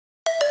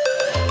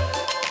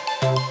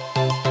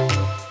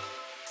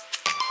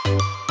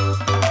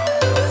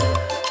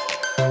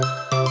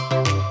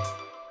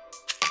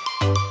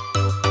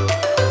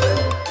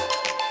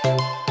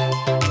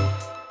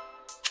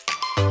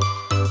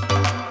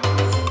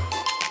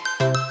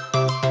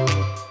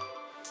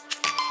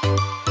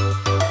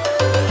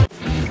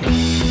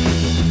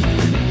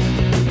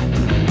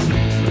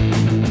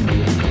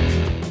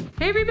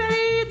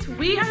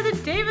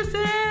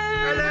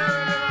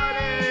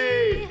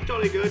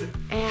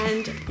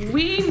and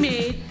we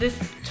made this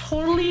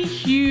totally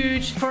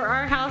huge, for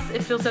our house,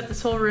 it fills up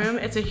this whole room.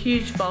 It's a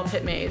huge ball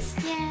pit maze.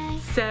 Yay.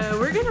 So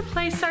we're gonna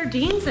play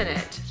sardines in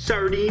it.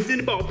 Sardines in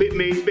the ball pit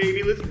maze,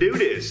 baby. Let's do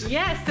this.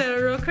 Yeah, so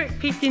real quick,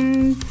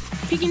 peeking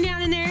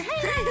down in there.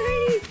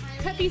 Hey,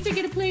 puppies are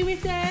gonna play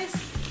with us.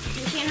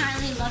 You can't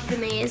hardly love the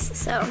maze,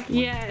 so.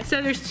 Yeah,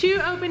 so there's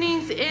 2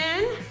 openings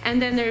in, and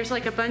then there's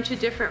like a bunch of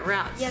different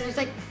routes. Yeah, there's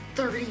like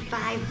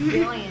 35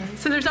 billion.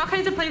 So there's all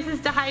kinds of places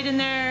to hide in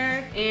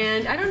there,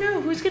 and I don't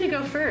know who's gonna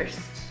go first.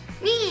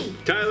 Me.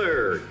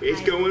 Tyler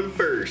is going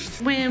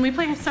first. When we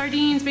play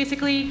sardines,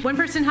 basically one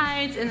person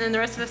hides and then the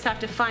rest of us have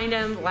to find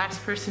them. The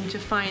last person to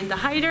find the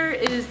hider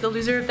is the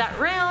loser of that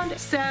round.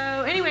 So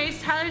anyways,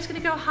 Tyler's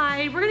gonna go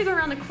hide. We're gonna go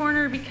around the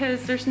corner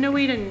because there's no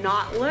way to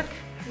not look.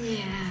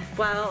 Yeah.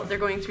 While they're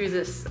going through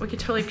this. We could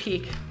totally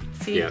peek.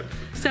 See? Yeah.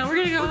 So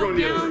we're gonna go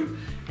down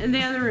in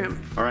the other room.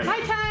 All right.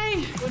 Bye,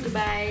 Ty.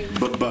 Goodbye.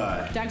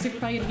 Bye-bye. Dogs are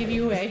probably gonna give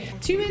you away.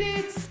 2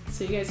 minutes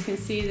so you guys can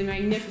see the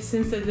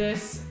magnificence of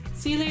this.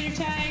 See you later,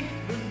 Ty.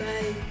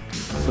 Goodbye.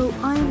 So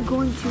I'm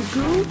going to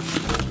go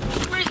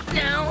right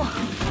now.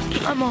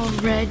 I'm all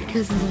red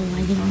because of the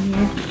lighting in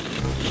here.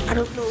 I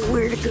don't know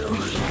where to go.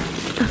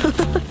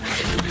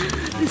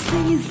 This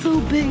thing is so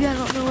big, I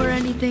don't know where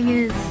anything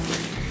is.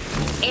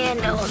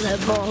 And all the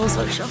balls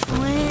are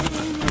shuffling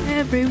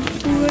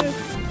everywhere.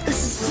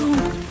 This is so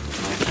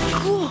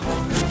cool.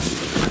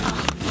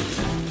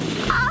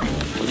 Ah.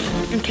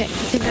 Okay, I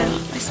think I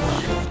lost my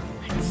spot.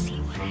 Let's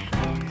see what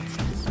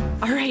happens.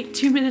 All right,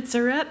 2 minutes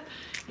are up,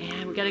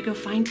 and we gotta go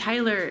find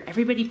Tyler.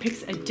 Everybody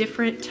picks a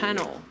different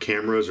tunnel.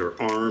 Cameras are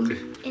armed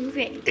And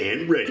ready.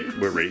 and ready.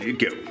 We're ready to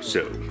go.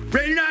 So,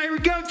 ready now, here we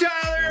go,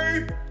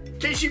 Tyler! In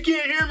case you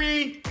can't hear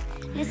me.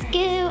 Let's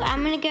go.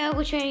 I'm gonna go.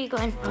 Which way are you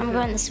going? I'm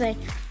going this way.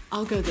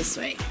 I'll go this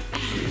way.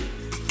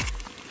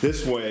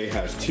 This way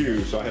has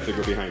 2, so I have to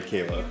go behind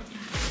Kayla.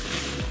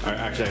 I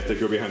actually have to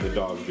go behind the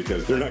dogs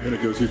because they're not gonna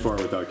go too far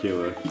without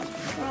Kayla.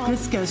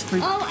 This goes for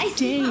Oh, I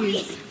see.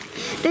 days.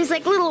 There's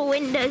like little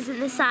windows in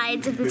the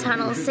sides of the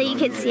tunnels so you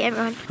can see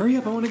everyone. Hurry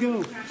up, I wanna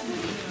go.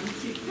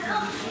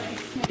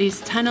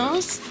 These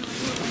tunnels,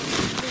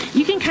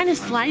 you can kind of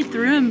slide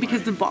through them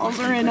because the balls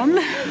are in them.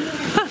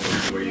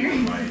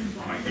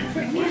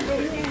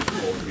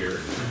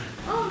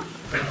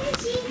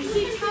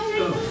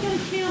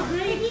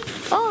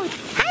 Oh,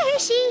 hi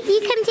Hershey.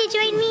 You come to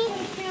join me?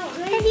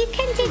 Have you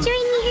come to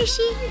join me,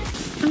 Hershey?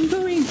 I'm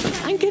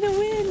gonna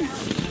win.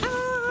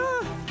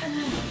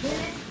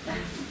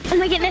 Oh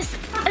my goodness.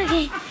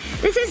 Okay.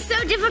 This is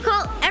so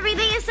difficult.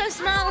 Everything is so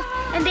small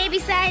and baby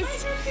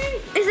sized.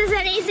 This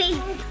isn't easy.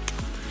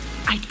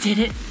 I did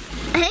it.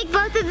 I think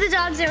both of the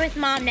dogs are with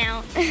mom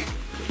now.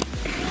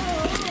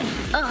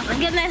 Oh my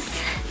goodness.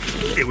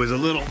 It was a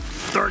little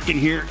dark in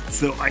here,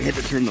 so I had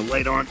to turn the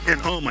light on,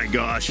 and oh my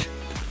gosh.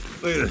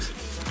 Look at this.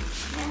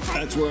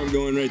 That's where I'm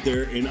going right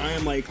there, and I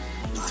am like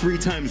 3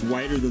 times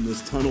wider than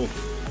this tunnel.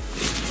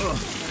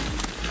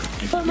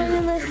 Oh my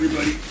goodness.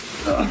 Everybody.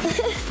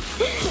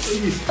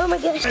 Oh my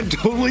gosh. I'm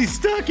totally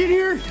stuck in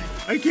here.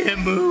 I can't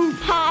move.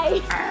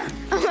 Hi.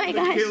 Oh my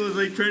gosh. Kayla's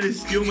like trying to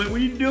steal my.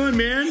 What are you doing,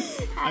 man?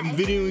 I'm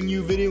videoing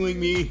you, videoing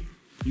me.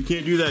 You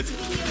can't do that.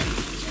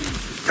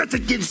 That's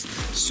against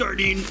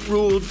sardine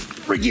rule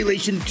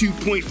regulation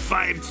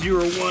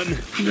 2.501.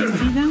 Can you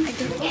see them?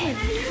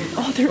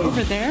 Oh, they're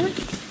over there?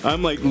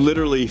 I'm like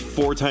literally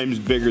 4 times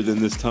bigger than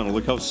this tunnel.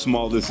 Look how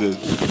small this is.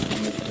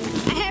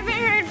 I haven't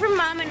heard from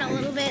mom in a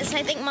little bit, so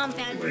I think mom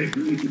found you.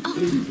 Oh, I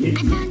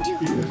found you.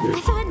 I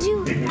found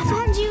you. I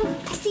found you.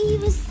 I see you.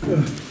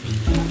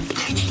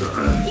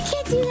 You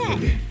can't do that.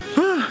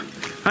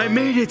 I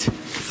made it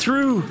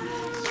through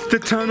the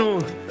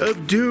tunnel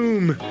of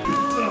doom.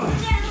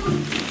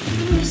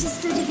 This is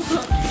so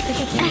difficult.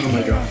 Oh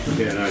my gosh.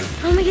 Okay, and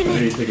Oh my goodness. I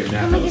need to take a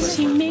nap. Oh my goodness.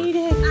 She made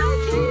it.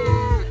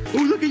 Oh,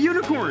 look, a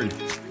unicorn.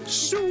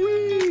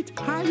 Sweet.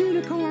 Hi,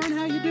 unicorn.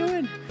 How you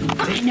doing?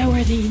 I know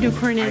where the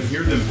unicorn I is.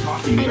 hear them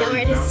talking. I know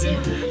where it is too.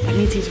 That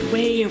means he's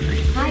way over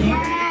here. Hi,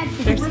 Dad.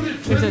 There's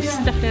a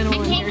stuffed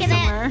animal I in can't here get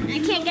somewhere. in. I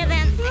can't get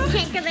in. I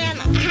can't get in.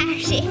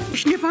 Hershey.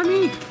 Sniff on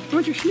me.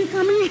 Don't you sniff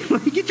on me?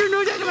 Get your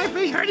nose out of my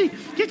face, Hardy.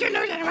 Get your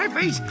nose out of my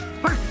face.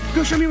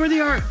 Go show me where they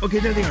are. Okay,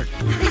 there they are.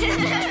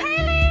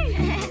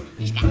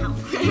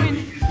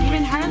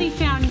 Even Harley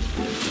found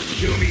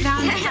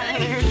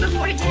Tyler.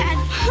 Before Dad.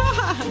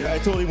 I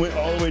totally went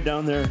all the way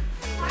down there,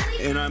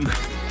 and I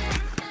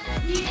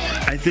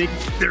think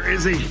there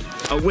is a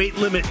weight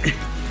limit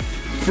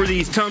for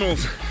these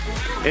tunnels,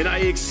 and I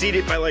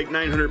exceeded by like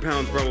 900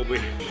 pounds probably.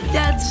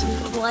 That's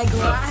like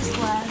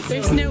last.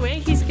 There's no way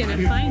he's gonna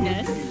find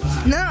us.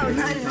 No,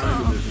 not at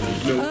all.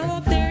 Oh,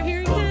 up there,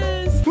 here he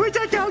is. What's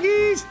up,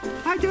 doggies?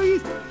 Hi,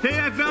 doggies. Hey,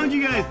 I found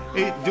you guys.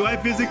 Hey, do I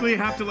physically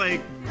have to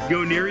like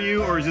go near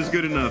you, or is this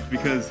good enough?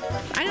 Because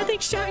I don't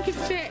think Sean can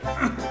fit.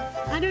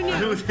 I don't I know.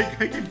 don't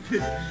think I can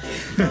fit.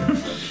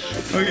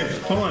 Okay,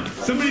 hold on.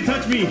 Somebody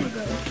touch me.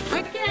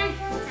 Okay.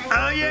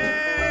 Oh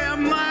yeah,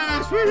 I'm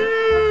last.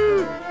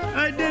 Woohoo!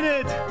 I did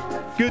it.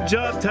 Good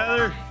job,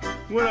 Tyler.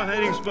 What a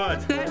hiding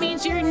spot. That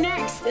means you're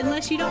next,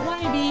 unless you don't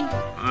want to be.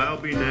 I'll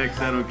be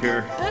next, I don't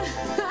care.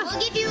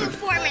 We'll give you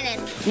 4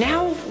 minutes.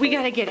 Now we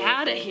gotta get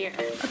out of here.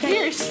 Okay.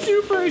 We're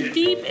super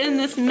deep in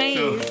this maze.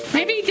 So,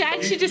 Maybe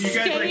Dad should just you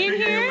guys, stay in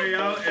figure here. your way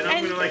out, and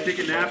I'm gonna like take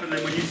a nap, and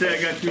then when you say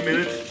I got 2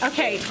 minutes,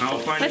 Okay, I'll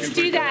find let's you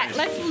do quick that. guys.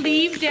 Let's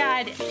leave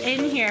Dad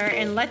in here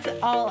and let's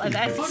all of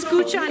us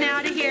scooch on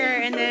out of here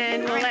and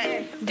then we'll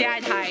let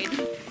Dad hide.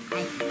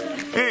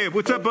 Hey,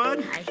 what's up,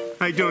 bud?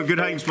 How you doing? Good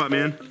hiding spot,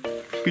 man.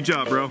 Good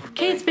job, bro.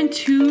 Okay, it's been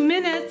 2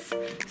 minutes,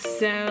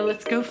 so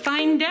let's go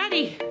find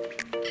Daddy.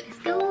 Let's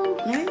go.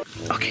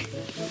 Okay.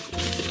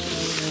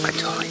 I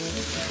totally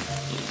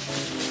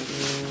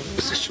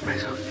position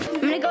myself.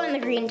 I'm gonna go in the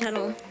green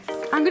tunnel.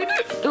 I'm gonna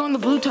go in the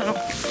blue tunnel.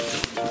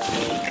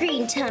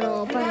 Green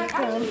tunnel. Bum,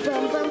 bum,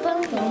 bum, bum,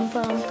 bum, bum, bum,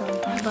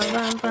 bum, bum,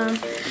 bum, bum.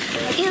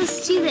 Okay,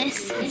 let's do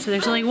this. So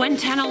there's only one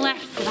tunnel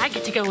left that I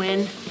get to go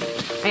in.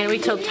 I gotta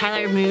wait till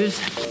Tyler moves.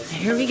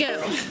 Here we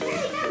go.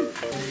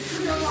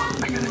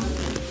 I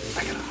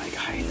gotta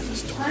hide in the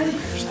storm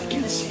so they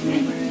can't see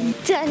me.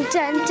 Dun,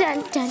 dun,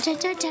 dun, dun, dun,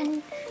 dun,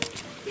 dun.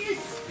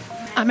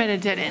 I'm at a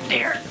dead end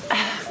here.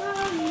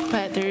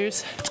 But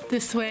there's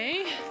this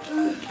way.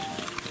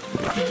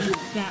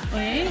 That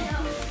way.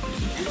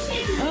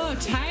 Oh,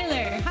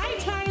 Tyler. Hi,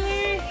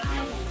 Tyler.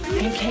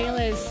 And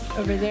Kayla's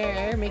over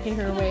there making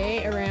her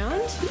way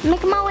around.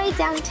 Making my way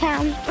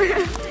downtown.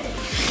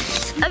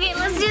 Okay,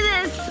 let's do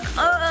this.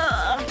 I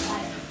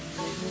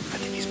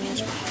think these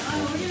balls are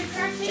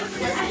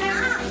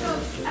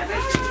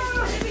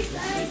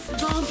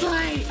Ball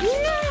fight.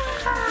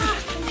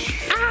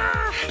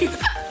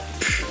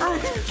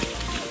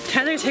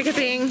 Tyler's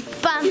hiccuping.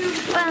 Bum,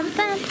 bum,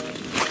 bum.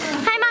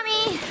 Hi,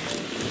 Mommy.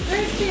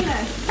 Where's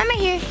Kayla? I'm right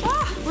here.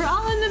 Oh, we're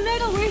all in the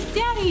middle. Where's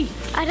Daddy?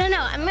 I don't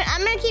know. I'm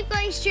gonna keep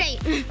going straight.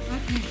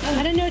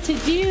 I don't know what to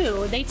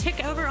do. They took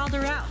over all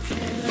the routes.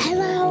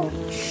 Hello.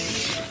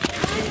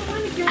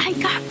 I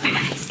got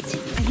first.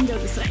 I can go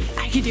this way.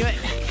 I can do it.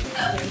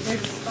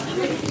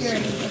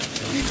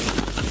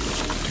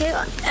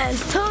 Kayla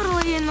is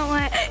totally in the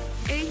way.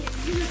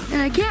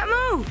 And I can't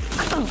move.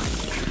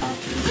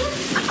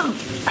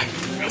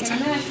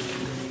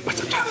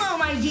 What's up, Tyler? Hello,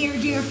 my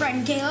dear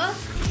friend Kayla.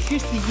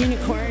 Here's the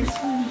unicorn.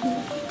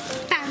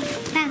 Bum,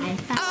 bum,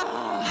 bum.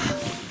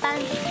 Bum.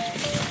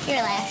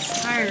 You're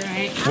last. All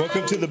right.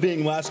 Welcome to the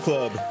Being Last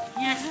Club.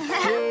 Yes.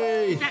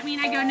 Yay! Does that mean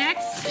I go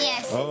next?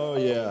 Yes. Oh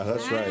yeah,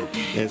 that's right.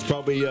 And it's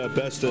probably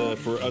best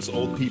for us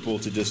old people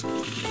to just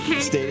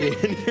stay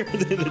in here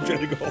than to try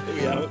to go all the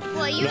way out.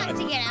 Well, you have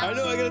to get out. I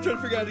know, I gotta try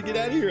to figure out how to get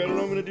out of here. I don't know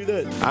how I'm gonna do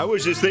that. I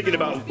was just thinking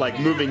about like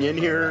moving in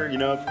here, you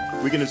know,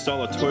 if we can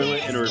install a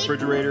toilet and a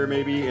refrigerator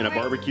maybe and a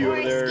barbecue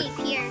over there.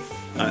 Escape here.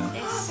 Oh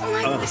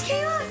my gosh,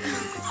 Kayla.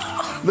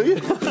 Look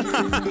at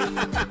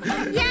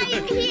Yeah,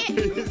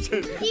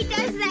 he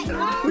does that.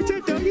 What's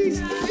up, doggies?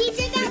 He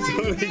did that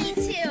last night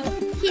too.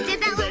 He did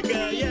that last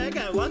night. Yeah, I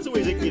got lots of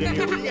ways I can get in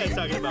here. What are you guys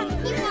talking about?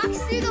 He walks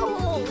through the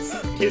holes.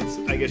 Kids,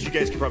 I guess you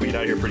guys can probably get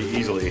out of here pretty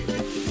easily.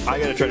 I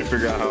gotta try to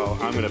figure out how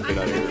I'm gonna fit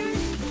out of here.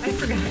 I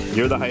forgot.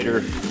 You're the hider.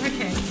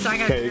 Okay, so I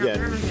gotta Okay, figure out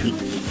where am I again,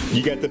 going.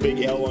 you got the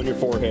big L on your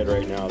forehead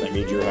right now. That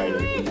means you're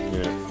hiding.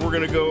 Yeah. We're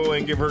gonna go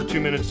and give her 2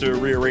 minutes to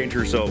rearrange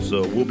herself,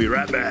 so we'll be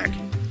right back.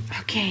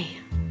 Okay,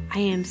 I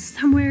am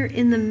somewhere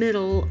in the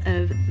middle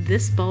of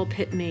this ball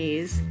pit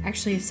maze.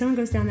 Actually, if someone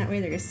goes down that way,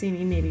 they're gonna see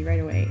me maybe right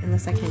away,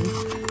 unless I can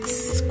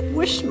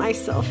squish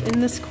myself in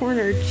this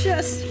corner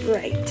just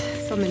right.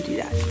 So I'm gonna do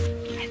that.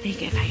 I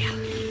think if I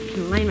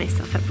can line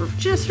myself up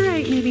just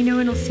right, maybe no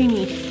one will see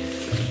me.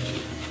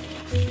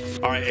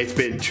 All right, it's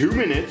been 2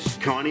 minutes.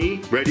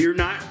 Connie, ready or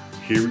not,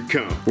 here we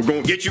come. We're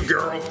gonna get you,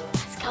 girl.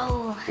 Let's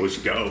go. Let's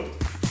go.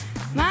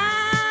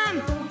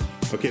 Mom!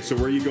 Okay, so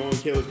where are you going?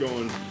 Kayla's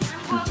going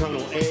through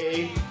tunnel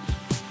A.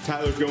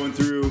 Tyler's going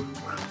through.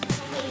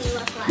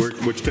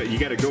 You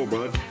gotta go,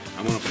 bud.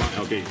 I wanna find.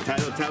 Okay,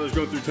 Tyler's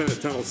going through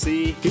tunnel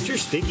C. Get your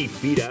stinky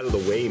feet out of the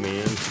way,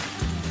 man.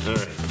 All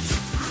right.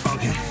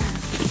 Okay.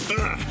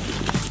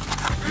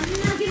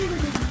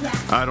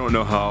 I don't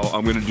know how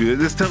I'm gonna do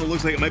this. This tunnel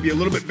looks like it might be a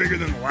little bit bigger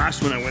than the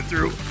last one I went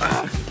through.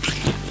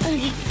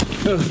 Okay.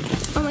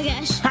 Oh my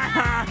gosh.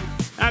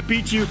 I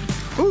beat you.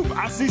 Ooh,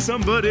 I see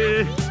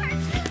somebody.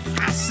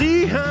 I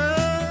see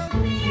her.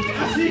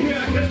 I see her.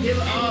 I gotta get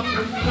her off.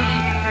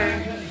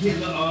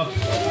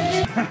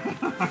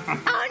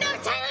 Oh no,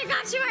 Tyler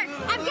got short.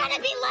 I'm gonna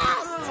be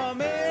last. Oh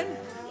man.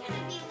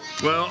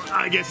 Well,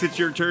 I guess it's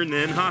your turn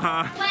then.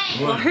 Haha.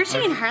 Well,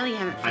 Hershey and Harley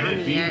haven't I found had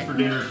me beans yet. for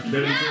dinner.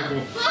 Better be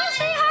careful. Oh,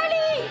 say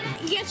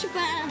Harley. Get your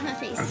butt out of my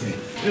face.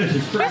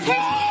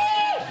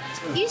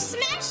 Okay. You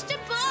smashed a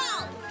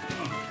ball.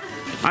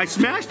 I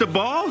smashed a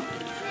ball?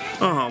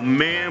 Oh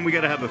man, we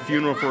gotta have a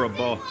funeral for a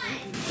ball.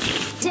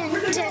 Dun,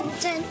 dun, dun,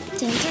 dun,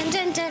 dun,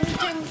 dun, dun,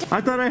 dun.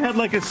 I thought I had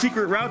like a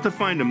secret route to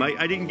find him.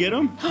 I didn't get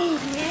him?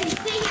 Man,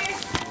 stay here.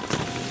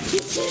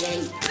 He's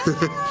shooting.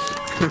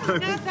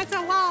 That's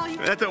a wall.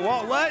 That's a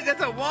wall. What?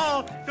 That's a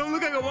wall. Don't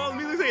look like a wall. To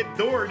me, it looks like a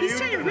door, dude. He's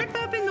trying to rip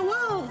open the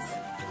walls.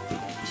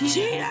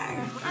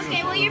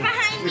 Okay, well you're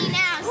behind me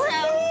now, so. All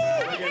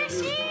we gotta do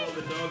is follow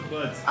the dog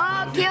butts.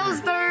 Oh, Kayla's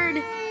third.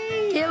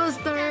 Kayla's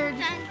third.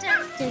 Dun,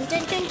 dun,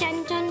 dun, dun, dun,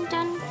 dun, dun,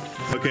 dun.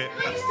 Okay,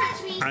 Just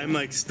touch me. I'm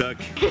like stuck.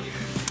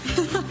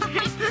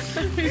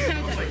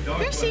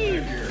 Where's she?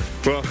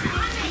 Well,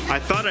 I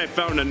thought I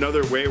found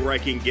another way where I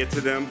can get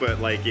to them, but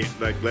like it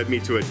led me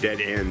to a dead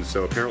end.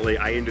 So apparently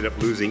I ended up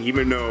losing,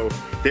 even though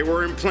they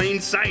were in plain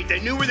sight. I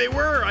knew where they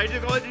were. All I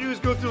had to do was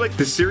go through like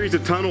the series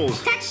of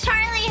tunnels. Touch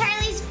Charlie.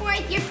 Harley's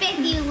fourth. You're fifth.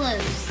 You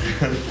lose.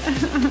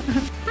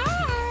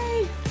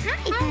 Hi.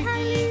 Hi,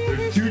 Harley.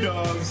 There's 2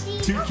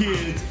 dogs, 2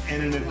 kids,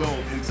 and an adult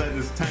inside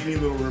this tiny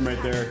little room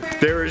right there.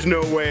 There is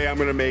no way I'm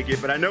gonna make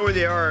it, but I know where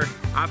they are.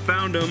 I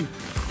found them.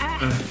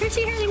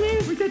 Hershey, Harley,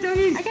 move. Where's that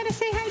doggy? I gotta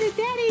say hi to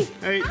Daddy.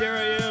 Hey, there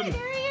I am.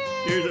 There he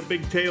is. Here's a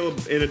big tail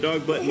and a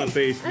dog butt in my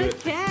face. But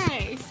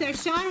Okay, so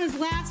Sean was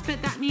last,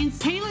 but that means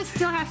Kayla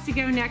still has to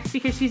go next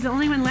because she's the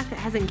only one left that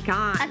hasn't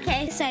gone.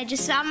 Okay, so I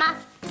just found my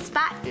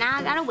spot. Now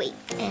I gotta wait.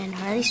 And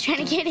Harley's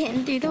trying to get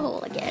in through the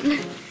hole again.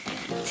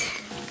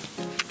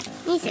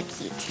 He's so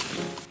cute.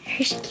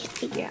 Hershey can't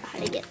figure out how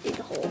to get through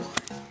the hole.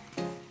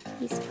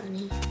 He's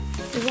funny.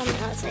 He's on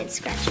the outside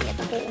scratching at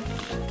the hole.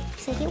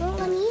 He's like, it won't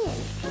let me in.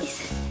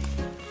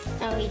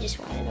 Oh, he just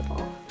wanted a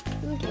ball.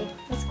 Okay,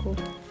 that's cool.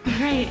 All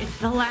right, it's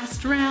the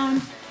last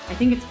round. I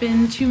think it's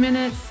been 2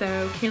 minutes,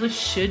 so Kayla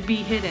should be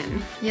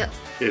hidden. Yep.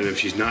 and if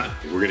she's not,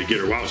 we're gonna get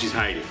her while she's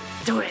hiding.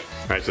 Do it.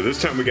 All right, so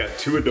this time we got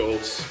 2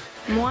 adults.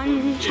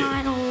 One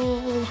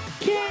child.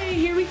 Okay,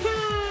 here we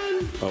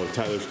come. Oh,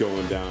 Tyler's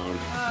going down.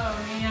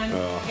 Oh man,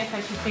 Oh. I guess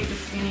I should take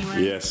this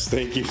anyway. Yes,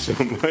 thank you so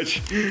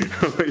much.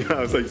 Oh my God,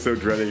 I was like so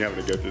dreading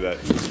having to go through that.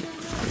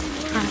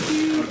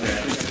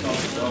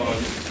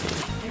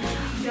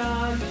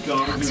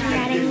 Dogs are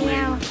at him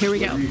now. Here we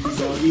go.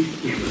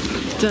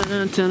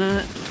 Dun, dun,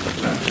 dun.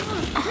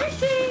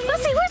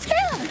 Let's see, where's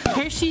Kayla?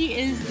 Hershey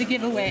is the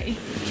giveaway.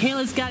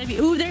 Kayla's gotta be.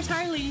 Ooh, there's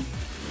Harley.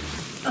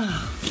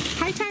 Oh.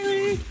 Hi,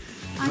 Tyler.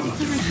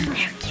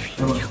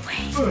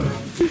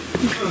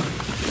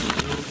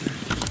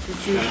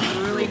 This is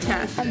really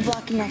tough. I'm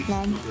blocking off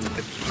Mom.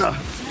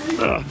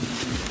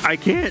 I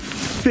can't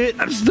fit.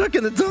 I'm stuck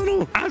in the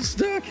tunnel. I'm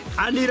stuck.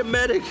 I need a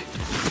medic.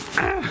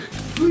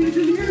 Who's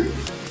in here?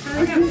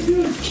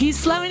 He's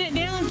slowing it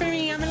down for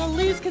me. I'm gonna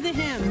lose because of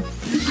him.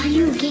 Are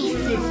you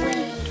getting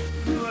away?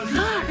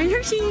 And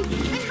Hershey and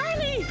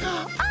Harley.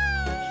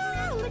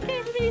 Oh, look at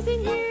everybody's in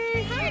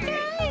here. Hi,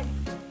 guys.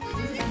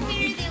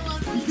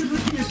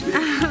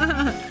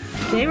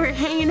 They were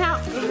hanging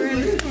out over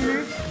in the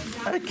corner.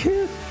 I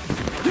can't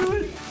do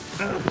it.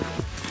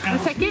 A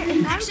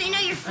second. Actually, no,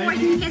 you're fourth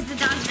because the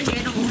dogs are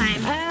here the whole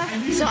time.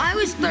 So I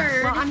was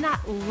third. Well, I'm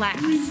not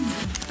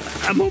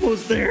last. I'm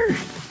almost there.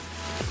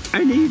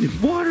 I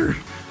need water.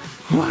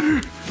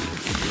 Water.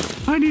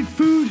 I need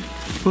food.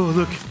 Oh,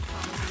 look.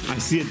 I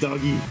see a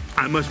doggy.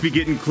 I must be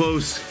getting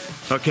close.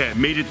 Okay, I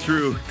made it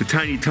through the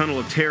tiny tunnel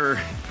of terror.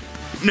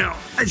 Now,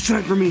 it's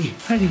time for me.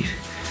 I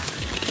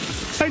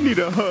need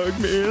a hug,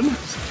 man.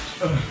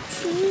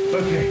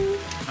 Okay,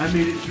 I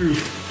made it through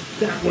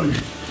that one.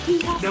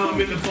 Now I'm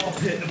in the ball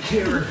pit of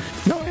terror.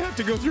 Now I have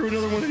to go through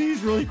another one of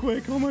these really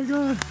quick. Oh my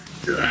God.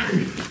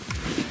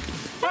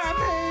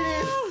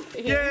 I made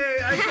it. Yay,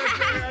 I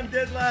got there. I'm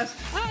dead last.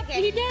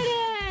 Okay, you did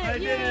it! I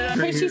did it.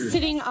 Hershey's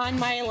sitting on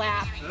my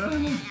lap.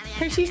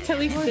 Hershey's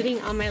totally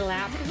sitting on my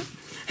lap.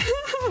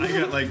 I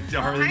got like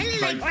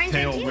Harley's like like orange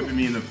tail too. whipping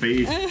me in the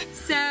face.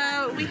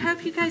 So, we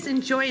hope you guys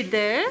enjoyed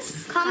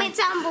this. Comment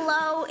down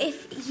below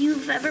if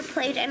you've ever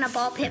played in a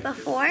ball pit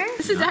before.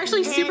 This is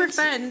actually super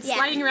fun, Yeah.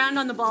 sliding around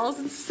on the balls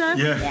and stuff.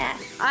 Yeah.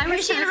 I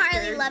was Hershey and so Harley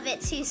scared. love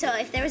it too, so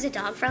if there was a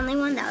dog-friendly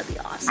one, that would be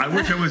awesome. I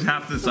wish I was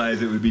half the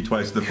size. It would be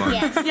twice the fun.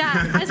 Yes.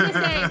 Yeah, I was gonna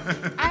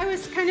say, I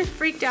was kind of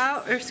freaked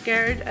out or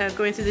scared of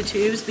going through the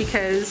tubes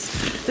because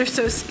they're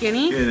so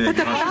skinny. Yeah, But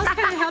the balls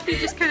kind of help you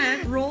just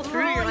kind of roll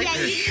through. You're like,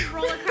 Yeah, you can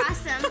roll across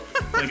them.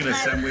 Like an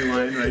assembly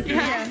line right there.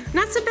 yeah.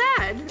 Not so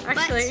bad, But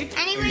actually.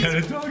 I anyways, got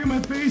a dog in my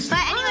face.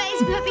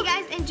 we hope you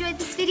guys enjoyed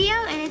this video,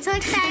 and until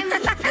next time,